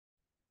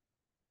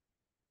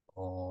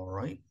All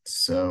right.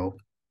 So,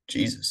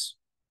 Jesus,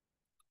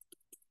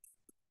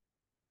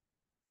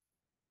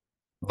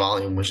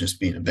 volume was just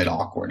being a bit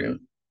awkward. It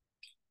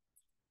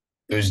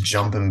was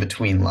jumping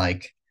between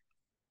like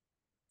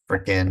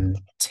freaking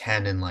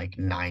 10 and like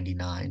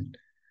 99.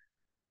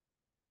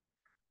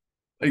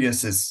 I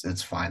guess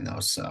it's fine though.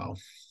 So,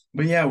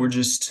 but yeah, we're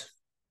just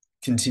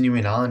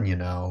continuing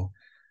on.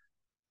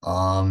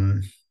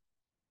 Um,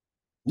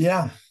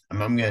 yeah, I'm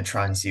gonna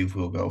try and see if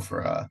we'll go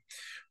for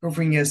if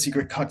we can get a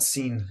secret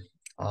cutscene.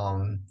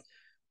 Um,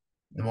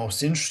 the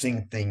most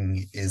interesting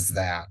thing is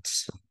that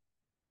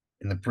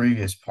in the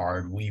previous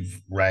part,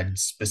 we've read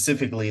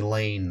specifically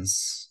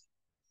Lane's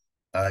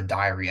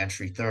diary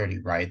entry 30,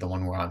 right? The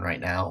one we're on right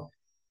now.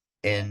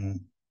 And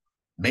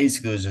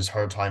basically it was just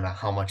her talking about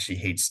how much she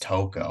hates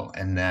Toko.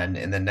 And then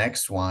in the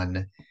next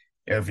one,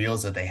 it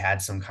reveals that they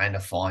had some kind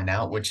of falling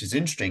out, which is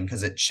interesting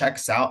because it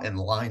checks out and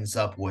lines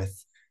up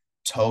with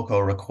Toko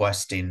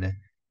requesting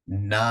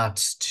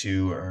not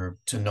to or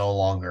to no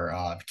longer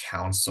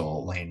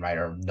counsel Lain, right?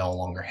 Or no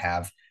longer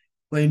have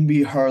Lain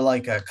be her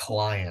like a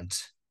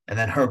client. And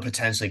then her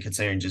potentially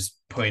considering just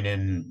putting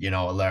in,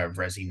 a letter of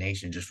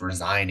resignation, just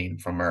resigning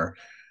from her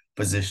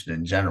position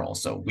in general.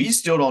 So we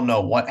still don't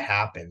know what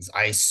happens.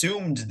 I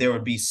assumed there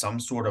would be some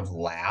sort of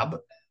lab,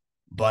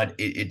 but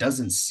it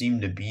doesn't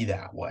seem to be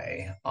that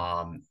way.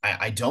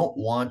 I don't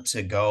want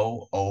to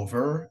go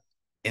over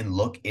and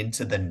look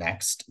into the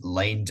next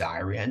Lain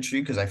diary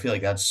entry because I feel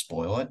like that'd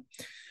spoil it.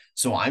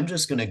 So I'm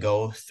just gonna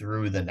go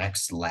through the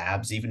next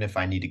labs, even if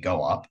I need to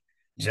go up,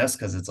 just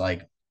because it's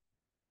like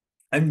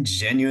I'm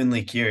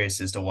genuinely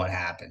curious as to what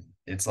happened.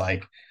 It's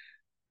like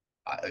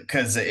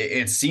because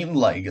it seemed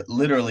like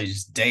literally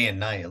just day and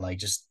night, like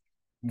just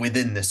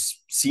within this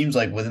seems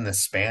like within the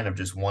span of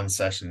just one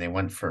session, they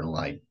went for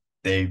like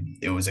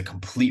it was a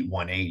complete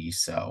 180.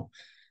 So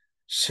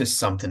it's just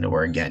something to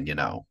where again,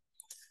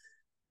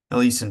 at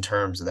least in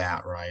terms of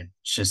that, right?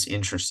 It's just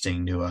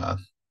interesting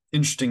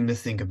to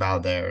think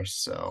about there.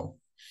 So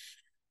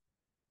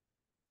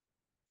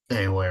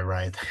anyway,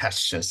 right,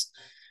 that's just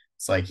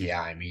it's like, yeah,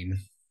 I mean,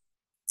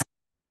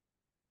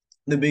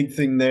 the big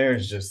thing there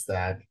is just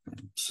that,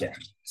 yeah,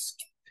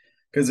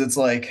 because it's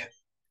like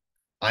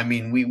I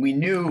mean, we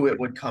knew it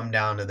would come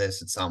down to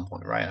this at some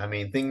point, right? I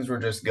mean, things were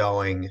just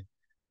going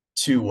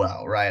too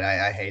well, right?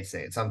 I hate to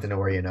say it, something to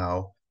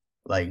where,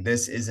 like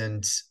this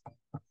isn't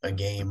a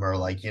game or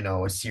like,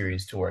 a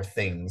series to where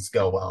things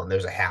go well and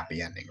there's a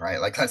happy ending,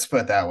 right? Like let's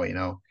put it that way.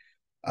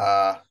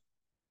 Uh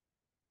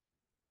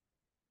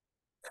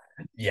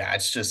yeah,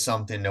 it's just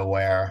something to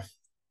where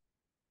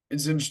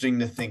it's interesting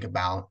to think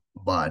about,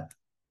 but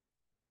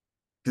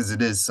because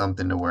it is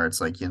something to where it's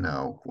like,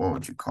 what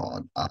would you call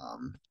it?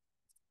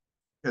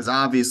 Because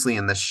obviously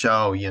in the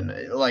show,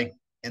 like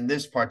in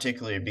this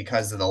particular,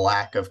 because of the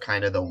lack of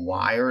kind of the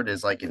wired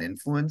is like an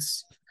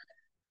influence,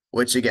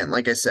 which again,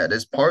 like I said,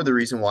 is part of the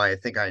reason why I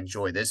think I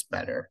enjoy this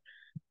better.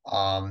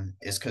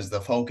 Is because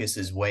the focus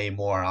is way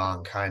more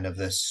on kind of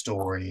the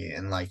story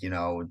and like,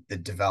 the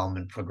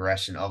development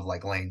progression of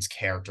like Lane's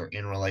character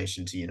in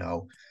relation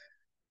to,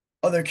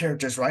 other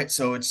characters, right?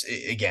 So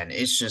again,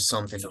 it's just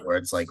something where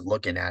it's like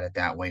looking at it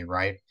that way,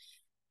 right?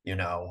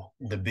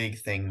 The big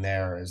thing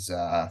there is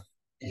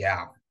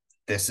yeah,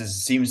 this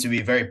is seems to be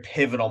a very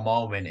pivotal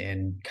moment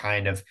in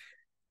kind of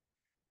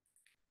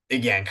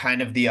again,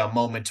 kind of the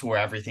moment to where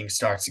everything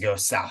starts to go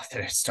south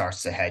and it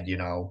starts to head, in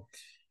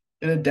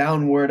a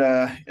downward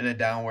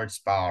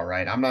spiral,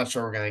 right? I'm not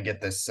sure we're gonna get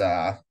this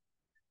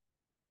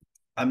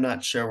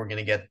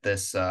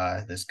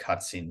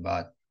cutscene,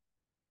 but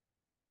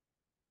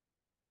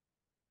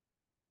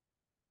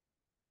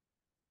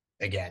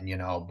again,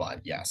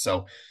 but yeah,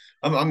 so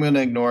I'm gonna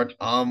ignore it.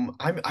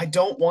 I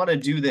don't want to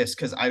do this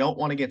because I don't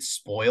want to get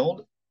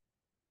spoiled.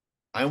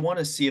 I want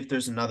to see if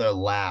there's another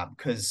lab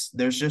because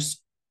there's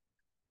just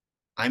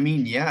I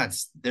mean, yeah,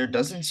 there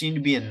doesn't seem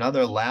to be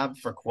another lab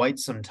for quite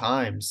some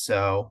time,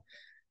 so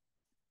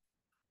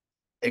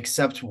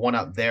except one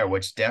up there,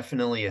 which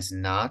definitely is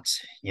not,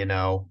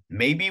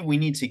 maybe we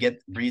need to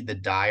get read the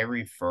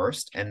diary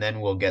first and then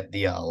we'll get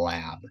the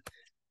lab.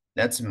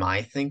 That's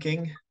my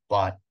thinking,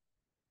 but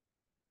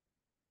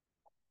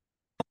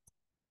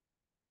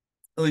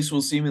at least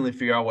we'll seemingly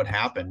figure out what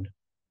happened.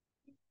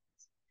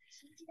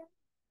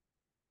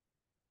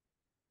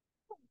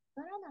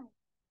 わからない。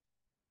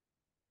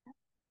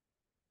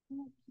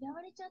もう嫌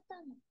われちゃった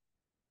んだ。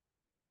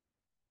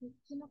日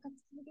記の書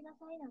き続けな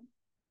さいなんて。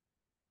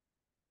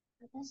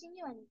私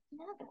には日記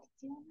なんか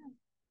必要ない。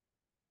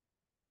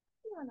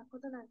ようなこ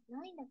となんて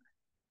ないんだか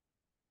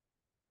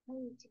ら。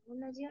毎日同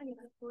じように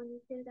学校に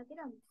行ってるだけ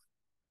だもん。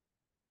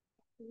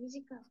2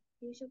時間、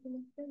夕食も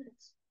一人だ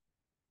し。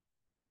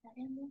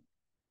誰も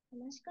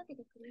話しかけ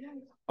てくれな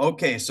い。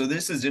Okay, so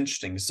this is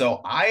interesting.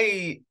 So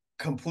I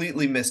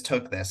completely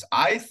mistook this.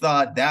 I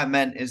thought that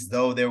meant as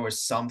though there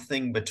was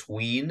something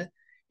between,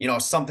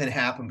 something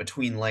happened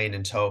between Lane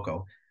and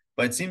Toko.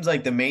 But it seems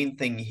like the main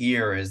thing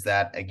here is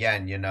that,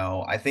 again,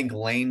 I think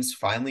Lane's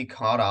finally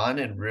caught on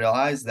and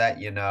realized that,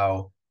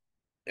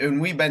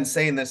 and we've been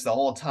saying this the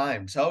whole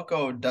time.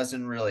 Toko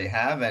doesn't really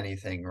have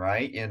anything,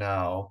 right?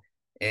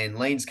 And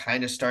Lane's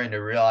kind of starting to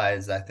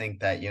realize, I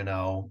think that,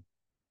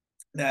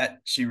 that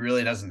she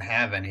really doesn't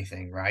have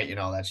anything, right?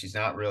 That she's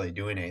not really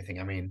doing anything.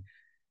 I mean,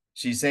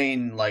 she's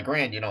saying like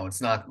Rand,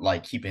 it's not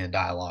like keeping a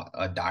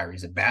diary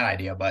is a bad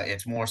idea, but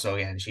it's more so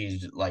again,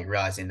 she's like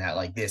realizing that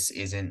like this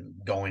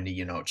isn't going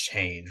to,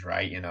 change,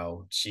 right?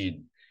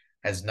 She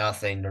has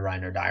nothing to write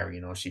in her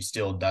diary, she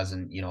still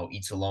doesn't,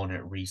 eats alone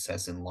at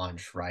recess and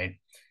lunch, right?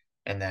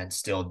 And then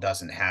still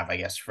doesn't have, I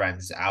guess,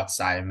 friends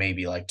outside of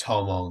maybe like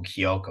Tomo and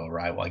Kyoko,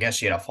 right? Well, I guess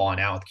she had a falling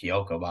out with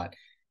Kyoko, but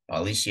well,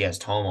 at least she has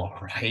Tomo,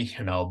 right?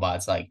 But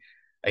it's like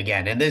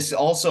again, and this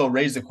also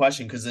raised the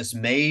question because this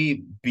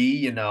may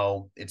be,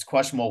 it's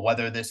questionable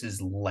whether this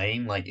is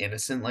Lain, like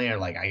innocent Lain, or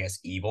like I guess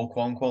evil,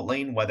 quote unquote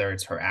Lain, whether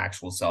it's her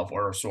actual self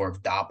or a sort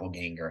of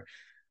doppelganger.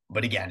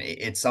 But again,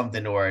 it's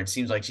something where it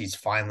seems like she's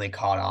finally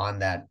caught on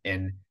that.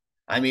 And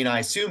I mean, I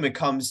assume it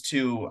comes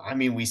to, I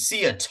mean, we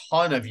see a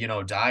ton of,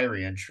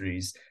 diary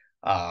entries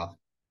uh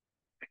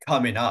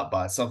coming up,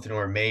 but something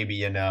where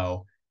maybe,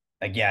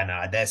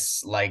 again,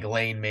 this like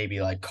Lain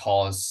maybe like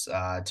calls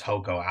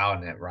Toko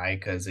out in it, right?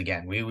 Because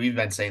again, we've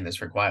been saying this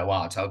for quite a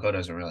while. Toko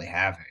doesn't really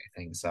have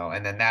anything. So,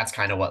 and then that's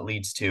kind of what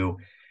leads to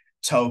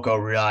Toko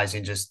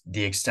realizing just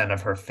the extent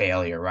of her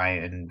failure,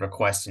 right? And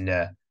requesting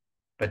to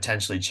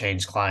potentially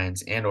change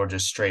clients and or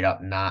just straight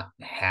up not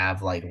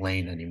have like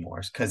Lain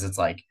anymore. Cause it's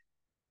like,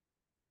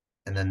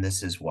 and then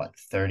this is what,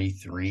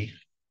 33?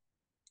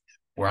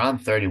 We're on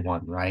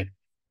 31, right?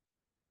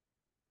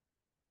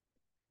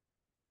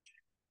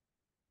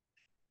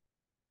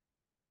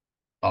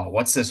 Oh,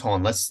 what's this? Hold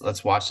on.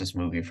 Let's watch this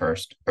movie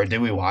first. Or did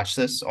we watch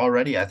this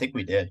already? I think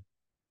we did.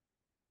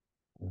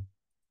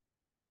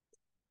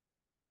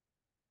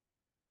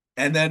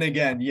 And then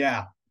again,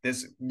 yeah,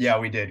 yeah,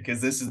 we did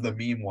because this is the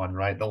meme one,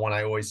 right? The one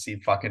I always see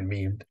fucking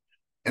memed.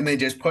 And they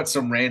just put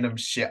some random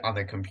shit on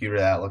the computer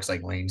that looks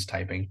like Lane's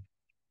typing.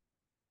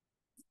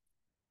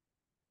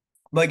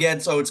 But again,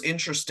 so it's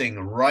interesting,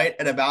 right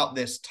at about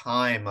this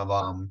time of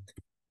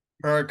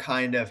her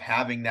kind of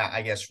having that,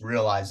 I guess,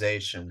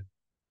 realization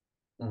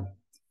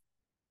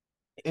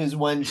is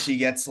when she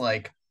gets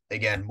like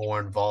again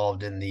more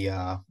involved in the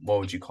what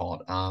would you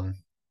call it?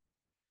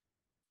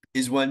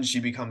 Is when she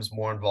becomes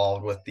more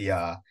involved with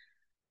the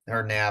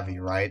her Navi,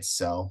 right?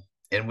 So,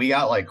 and we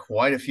got like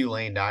quite a few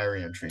Lane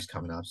diary entries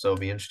coming up, so it'll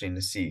be interesting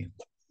to see.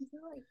 す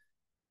ごい。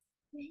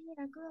上に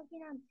落書き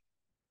なんて。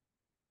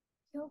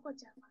京子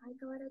ちゃんは相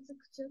変わらず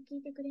口を聞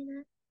いてくれ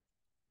ない。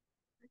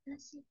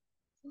私、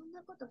そん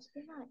なことし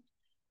てない。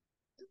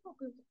トモ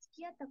君と付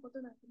き合ったこ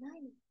となんてな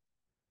いの。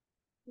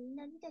みん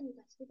なニタニ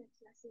タしてた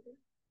気がする。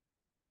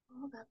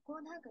もう学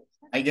校なんか行き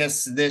たく I ない。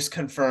guess this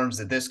confirms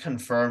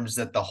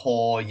that the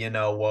whole,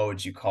 what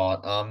would you call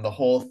it? The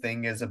whole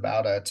thing is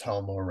about a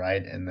Tomo,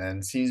 right? And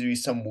then seems to be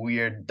some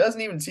weird,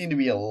 doesn't even seem to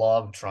be a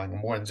love triangle,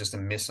 more than just a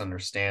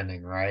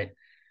misunderstanding, right?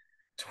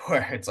 To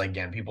where it's like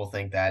again, people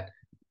think that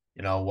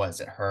was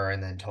it her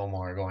and then Tomo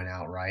are going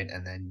out, right?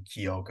 And then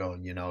Kyoko,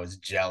 is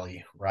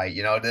jelly, right?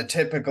 The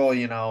typical,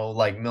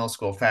 like middle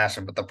school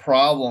fashion. But the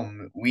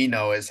problem we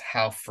know is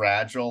how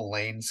fragile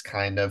Lane's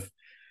kind of,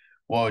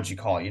 what would you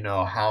call it?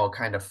 How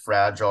kind of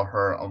fragile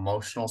her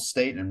emotional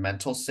state and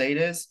mental state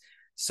is.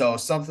 So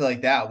something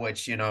like that,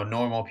 which,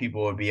 normal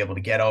people would be able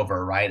to get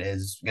over, right,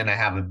 is going to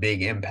have a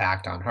big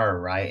impact on her,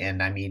 right?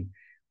 And I mean,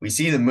 we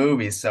see the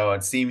movie, so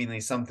it's seemingly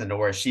something to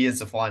where she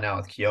is falling out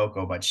with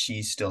Kyoko, but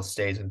she still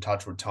stays in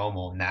touch with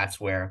Tomo. And that's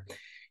where,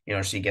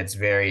 she gets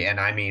very, and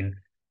I mean,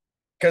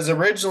 because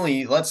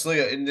originally, let's look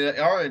at and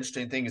the other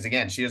interesting thing is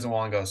again, she doesn't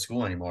want to go to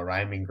school anymore,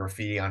 right? I mean,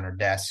 graffiti on her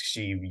desk.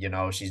 She's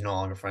no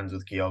longer friends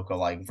with Kyoko.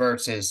 Like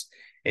versus,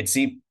 it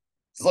seems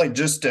like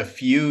just a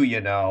few,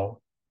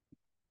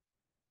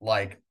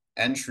 like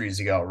entries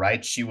ago,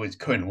 right? She was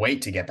couldn't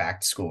wait to get back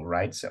to school,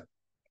 right? So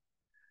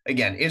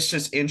again, it's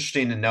just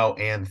interesting to know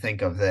and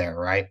think of there,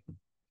 right?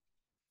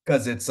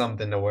 Because it's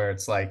something to where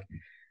it's like,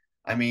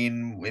 I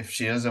mean, if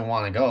she doesn't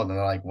want to go, then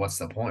like, what's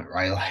the point,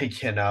 right? Like,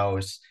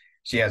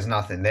 she has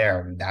nothing there.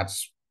 And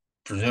that's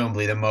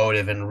presumably the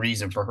motive and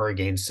reason for her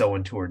getting so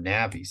into her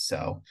Navi.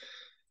 So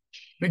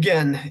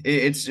again,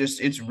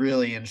 it's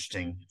really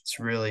interesting. It's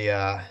really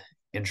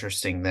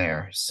interesting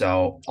there.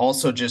 So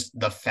also just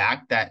the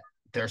fact that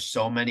there's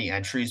so many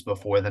entries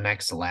before the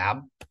next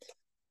lab.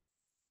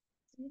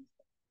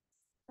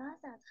 お母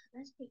さんと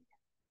話していた。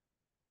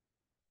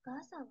お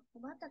母さんは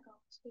困った顔を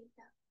してい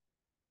た。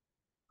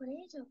これ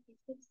以上欠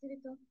席す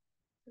ると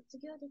卒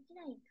業でき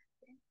ないんだっ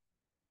て。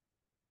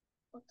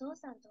お父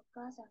さんとお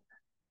母さんが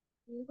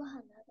夕ご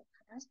飯の後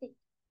話していた。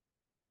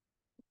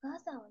お母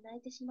さんは泣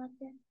いてしまっ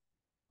て、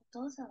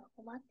お父さんは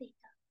困ってい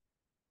た。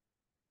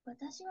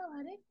私は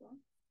悪い子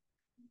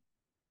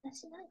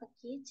私なんか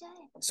消えちゃ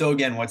え。So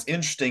again, what's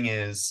interesting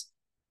is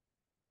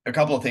a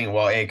couple of things.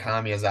 Well,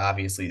 Kami is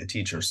obviously the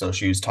teacher, so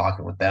she was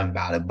talking with them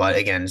about it. But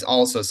again, it's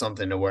also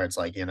something to where it's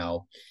like,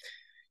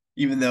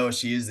 even though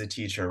she is the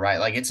teacher, right?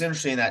 Like it's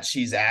interesting that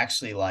she's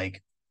actually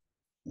like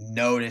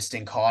noticed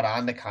and caught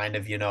on to kind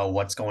of,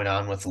 what's going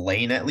on with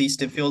Lain, at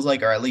least it feels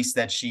like, or at least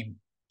that she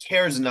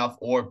cares enough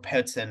or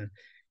puts in,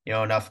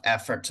 enough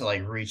effort to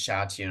like reach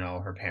out to,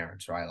 her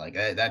parents, right? Like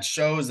that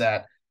shows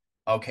that,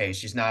 okay,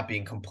 she's not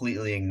being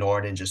completely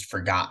ignored and just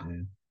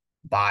forgotten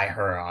by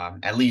her,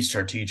 at least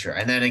her teacher.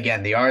 And then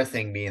again, the other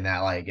thing being that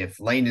like if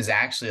Lain is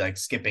actually like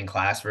skipping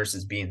class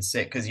versus being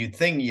sick, because you'd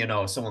think,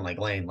 someone like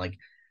Lain, like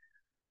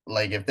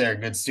if they're a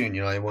good student,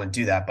 they wouldn't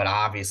do that. But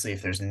obviously,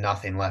 if there's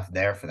nothing left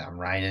there for them,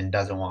 right, and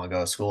doesn't want to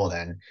go to school,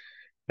 then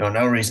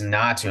no reason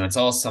not to. It's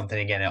all something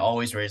again. It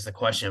always raises the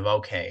question of,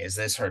 okay, is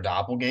this her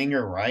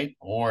doppelganger, right,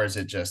 or is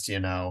it just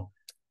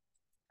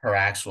her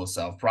actual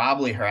self?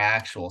 Probably her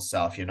actual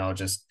self.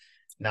 Just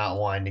not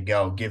wanting to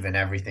go, given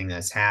everything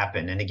that's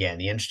happened. And again,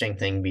 the interesting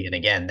thing being,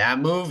 again, that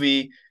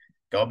movie.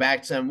 Go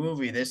back to a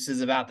movie. This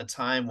is about the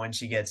time when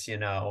she gets,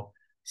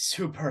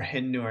 super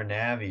into her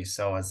navy.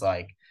 So it's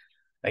like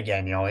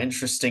again,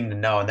 interesting to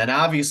know. And then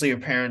obviously your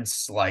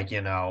parents, like,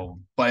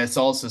 but it's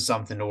also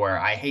something to where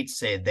I hate to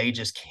say it, they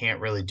just can't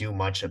really do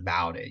much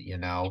about it.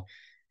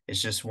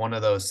 It's just one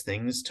of those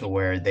things to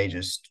where they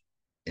just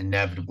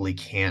inevitably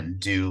can't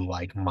do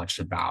like much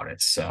about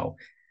it. So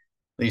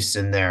at least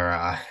in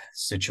their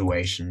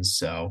situations.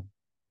 So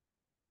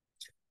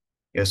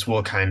guess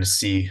we'll kind of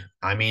see.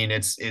 I mean,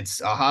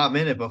 it's a hot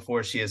minute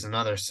before she has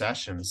another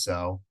session,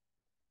 so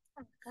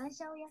会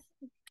社を休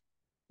み、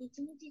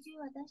一日中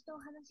私とお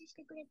話しし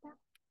てくれた。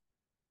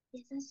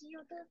優しいお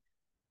父さん。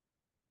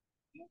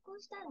転校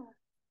したら、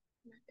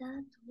また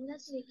友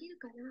達できる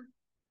かな。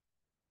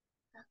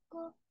学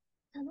校、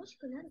楽し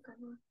くなるか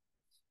な。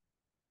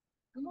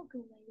ともく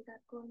んのいる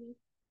学校に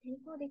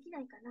転校できな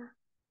いかな。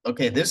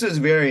okay, this is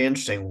very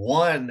interesting.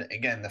 One,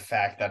 again, the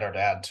fact that her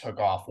dad took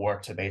off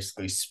work to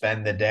basically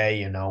spend the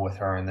day, with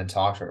her and then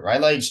talk to her,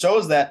 right? Like,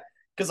 shows that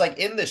because, like,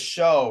 in the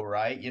show,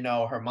 right,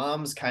 her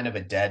mom's kind of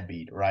a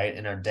deadbeat, right?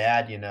 And her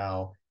dad,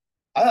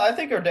 I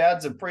think her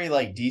dad's a pretty,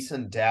 like,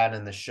 decent dad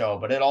in the show,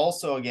 but it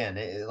also,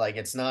 again, like,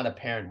 it's not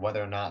apparent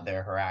whether or not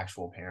they're her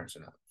actual parents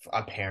or not.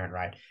 A parent,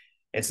 right?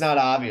 It's not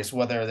obvious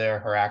whether they're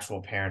her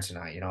actual parents or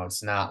not.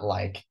 It's not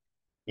like,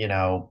 you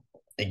know,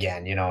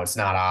 again, it's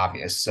not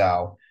obvious.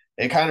 So,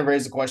 it kind of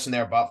raised the question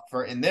there, but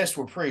for in this,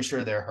 we're pretty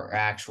sure they're her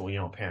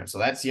actual, parents. So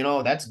that's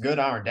good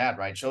on her dad,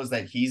 right? Shows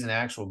that he's an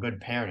actual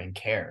good parent and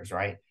cares,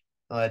 right?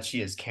 That she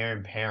has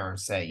caring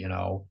parents that,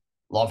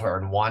 love her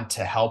and want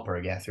to help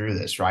her get through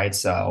this, right?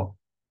 So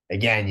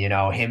again,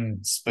 him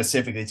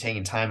specifically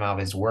taking time out of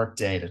his work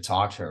day to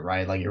talk to her,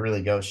 right? Like it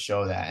really goes to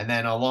show that. And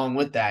then along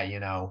with that,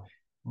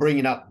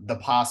 bringing up the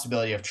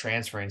possibility of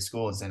transferring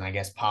schools and I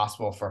guess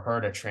possible for her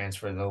to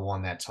transfer the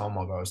one that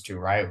Tomo goes to,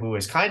 right? Who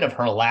is kind of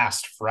her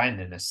last friend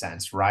in a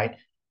sense, right?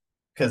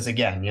 Because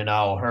again,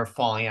 her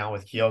falling out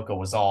with Kyoko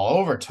was all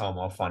over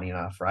Tomo, funny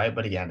enough, right?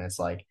 But again, it's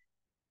like,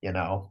 you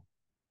know,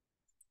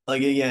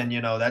 like again,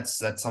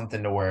 that's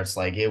something to where it's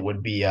like it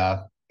would be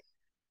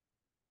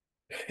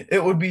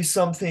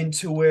something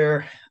to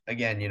where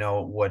again,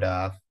 would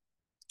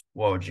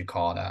what would you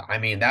call it? I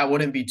mean, that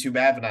wouldn't be too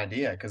bad of an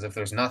idea because if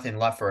there's nothing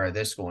left for her at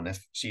this school and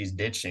if she's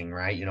ditching,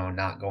 right,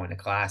 not going to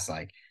class,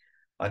 like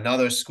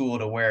another school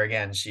to where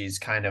again she's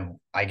kind of,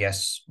 I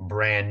guess,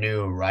 brand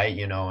new, right?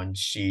 And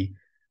she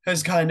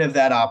has kind of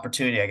that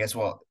opportunity, I guess,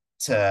 well,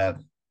 to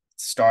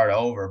start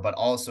over, but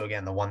also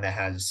again the one that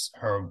has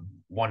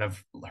one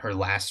of her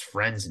last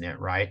friends in it,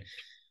 right?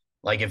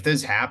 Like if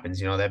this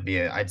happens,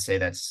 I'd say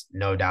that's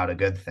no doubt a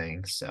good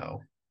thing.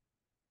 So,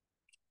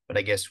 but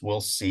I guess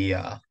we'll see.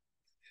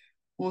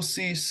 We'll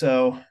see.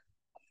 So,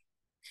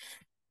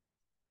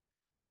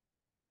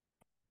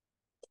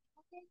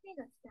 先生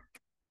が来た。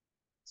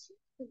シッ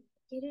プに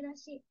行けるら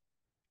しい。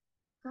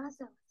お母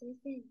さんは先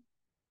生に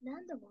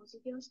何度もお辞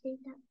儀をしてい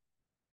た。